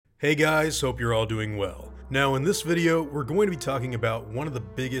Hey guys, hope you're all doing well. Now in this video, we're going to be talking about one of the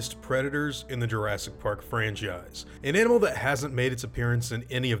biggest predators in the Jurassic Park franchise. An animal that hasn't made its appearance in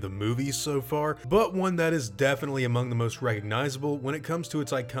any of the movies so far, but one that is definitely among the most recognizable when it comes to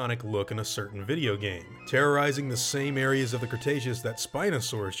its iconic look in a certain video game. Terrorizing the same areas of the Cretaceous that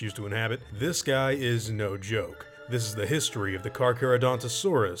Spinosaurus used to inhabit, this guy is no joke. This is the history of the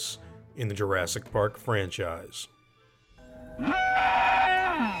Carcharodontosaurus in the Jurassic Park franchise.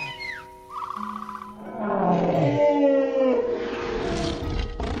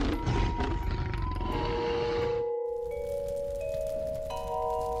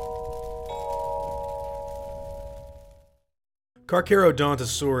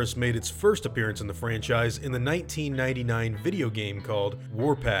 Carcharodontosaurus made its first appearance in the franchise in the 1999 video game called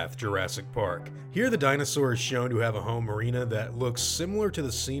Warpath Jurassic Park. Here the dinosaur is shown to have a home arena that looks similar to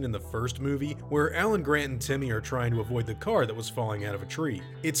the scene in the first movie where Alan Grant and Timmy are trying to avoid the car that was falling out of a tree.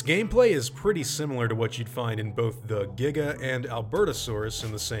 Its gameplay is pretty similar to what you'd find in both the Giga and Albertosaurus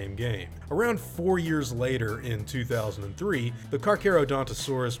in the same game. Around 4 years later, in 2003, the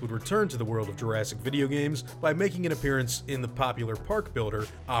Carcharodontosaurus would return to the world of Jurassic video games by making an appearance in the popular park builder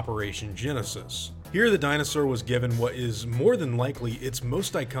Operation Genesis. Here the dinosaur was given what is more than likely its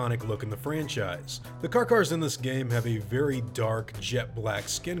most iconic look in the franchise. The Carchars in this game have a very dark jet black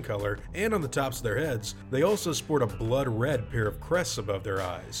skin color, and on the tops of their heads, they also sport a blood red pair of crests above their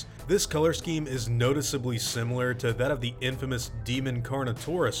eyes. This color scheme is noticeably similar to that of the infamous Demon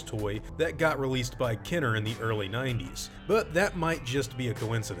Carnotaurus toy that got released by Kenner in the early 90s, but that might just be a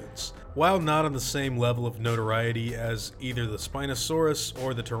coincidence. While not on the same level of notoriety as either the Spinosaurus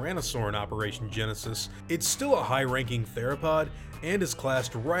or the Tyrannosaur in Operation Genesis, it's still a high-ranking theropod and is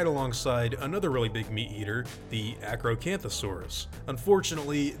classed right alongside another really big meat eater, the Acrocanthosaurus.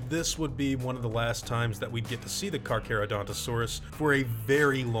 Unfortunately, this would be one of the last times that we'd get to see the Carcharodontosaurus for a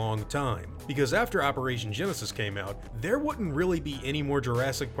very long time, because after Operation Genesis came out, there wouldn't really be any more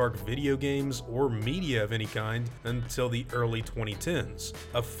Jurassic Park video games or media of any kind until the early 2010s.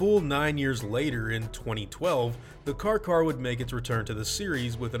 A full 9 years later, in 2012, the Carchar would make its return to the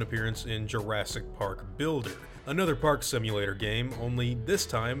series with an appearance in Jurassic Park Builder, another park simulator game, only this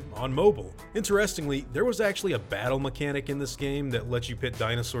time on mobile. Interestingly, there was actually a battle mechanic in this game that lets you pit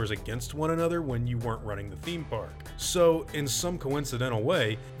dinosaurs against one another when you weren't running the theme park. So, in some coincidental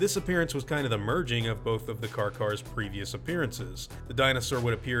way, this appearance was kind of the merging of both of the Carchar's previous appearances. The dinosaur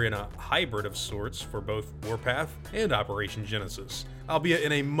would appear in a hybrid of sorts for both Warpath and Operation Genesis, albeit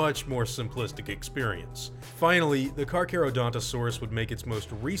in a much more simplistic experience. Finally, the Carcharodontosaurus would make its most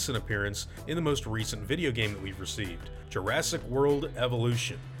recent appearance in the most recent video game that we've received, Jurassic World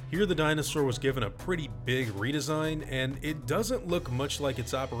Evolution. Here the dinosaur was given a pretty big redesign, and it doesn't look much like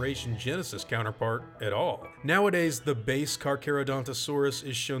its Operation Genesis counterpart at all. Nowadays, the base Carcharodontosaurus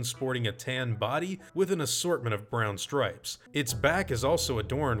is shown sporting a tan body with an assortment of brown stripes. Its back is also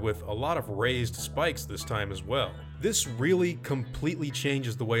adorned with a lot of raised spikes this time as well. This really completely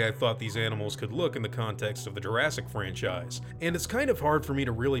changes the way I thought these animals could look in the context of the Jurassic franchise, and it's kind of hard for me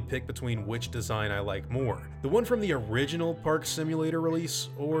to really pick between which design I like more, the one from the original Park Simulator release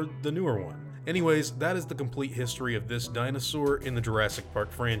or the newer one. Anyways, that is the complete history of this dinosaur in the Jurassic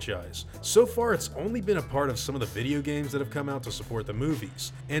Park franchise. So far, it's only been a part of some of the video games that have come out to support the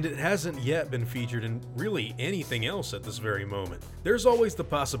movies, and it hasn't yet been featured in really anything else at this very moment. There's always the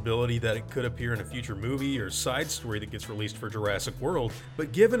possibility that it could appear in a future movie or side story that gets released for Jurassic World,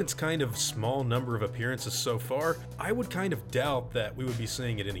 but given its kind of small number of appearances so far, I would kind of doubt that we would be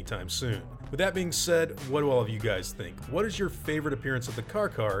seeing it anytime soon. With that being said, what do all of you guys think? What is your favorite appearance of the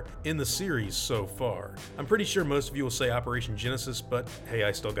Carchar in the series so far? I'm pretty sure most of you will say Operation Genesis, but hey,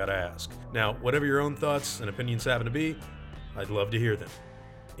 I still gotta ask. Now, whatever your own thoughts and opinions happen to be, I'd love to hear them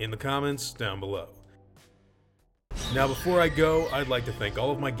in the comments down below. Now, before I go, I'd like to thank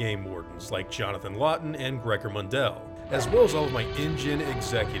all of my game wardens like Jonathan Lawton and Gregor Mundell, as well as all of my InGen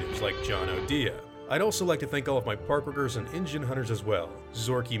executives like John O'Dia. I'd also like to thank all of my park workers and InGen hunters as well.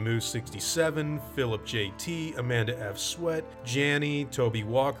 Zorky Moose 67, Philip JT, Amanda F. Sweat, Janny, Toby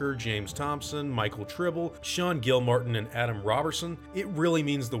Walker, James Thompson, Michael Tribble, Sean Gilmartin, and Adam Robertson. It really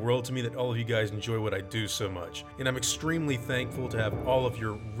means the world to me that all of you guys enjoy what I do so much, and I'm extremely thankful to have all of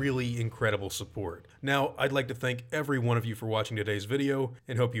your really incredible support. Now, I'd like to thank every one of you for watching today's video,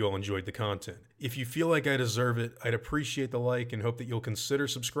 and hope you all enjoyed the content. If you feel like I deserve it, I'd appreciate the like and hope that you'll consider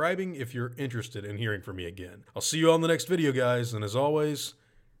subscribing if you're interested in hearing from me again. I'll see you all in the next video, guys, and as always,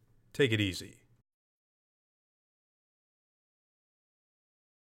 take it easy.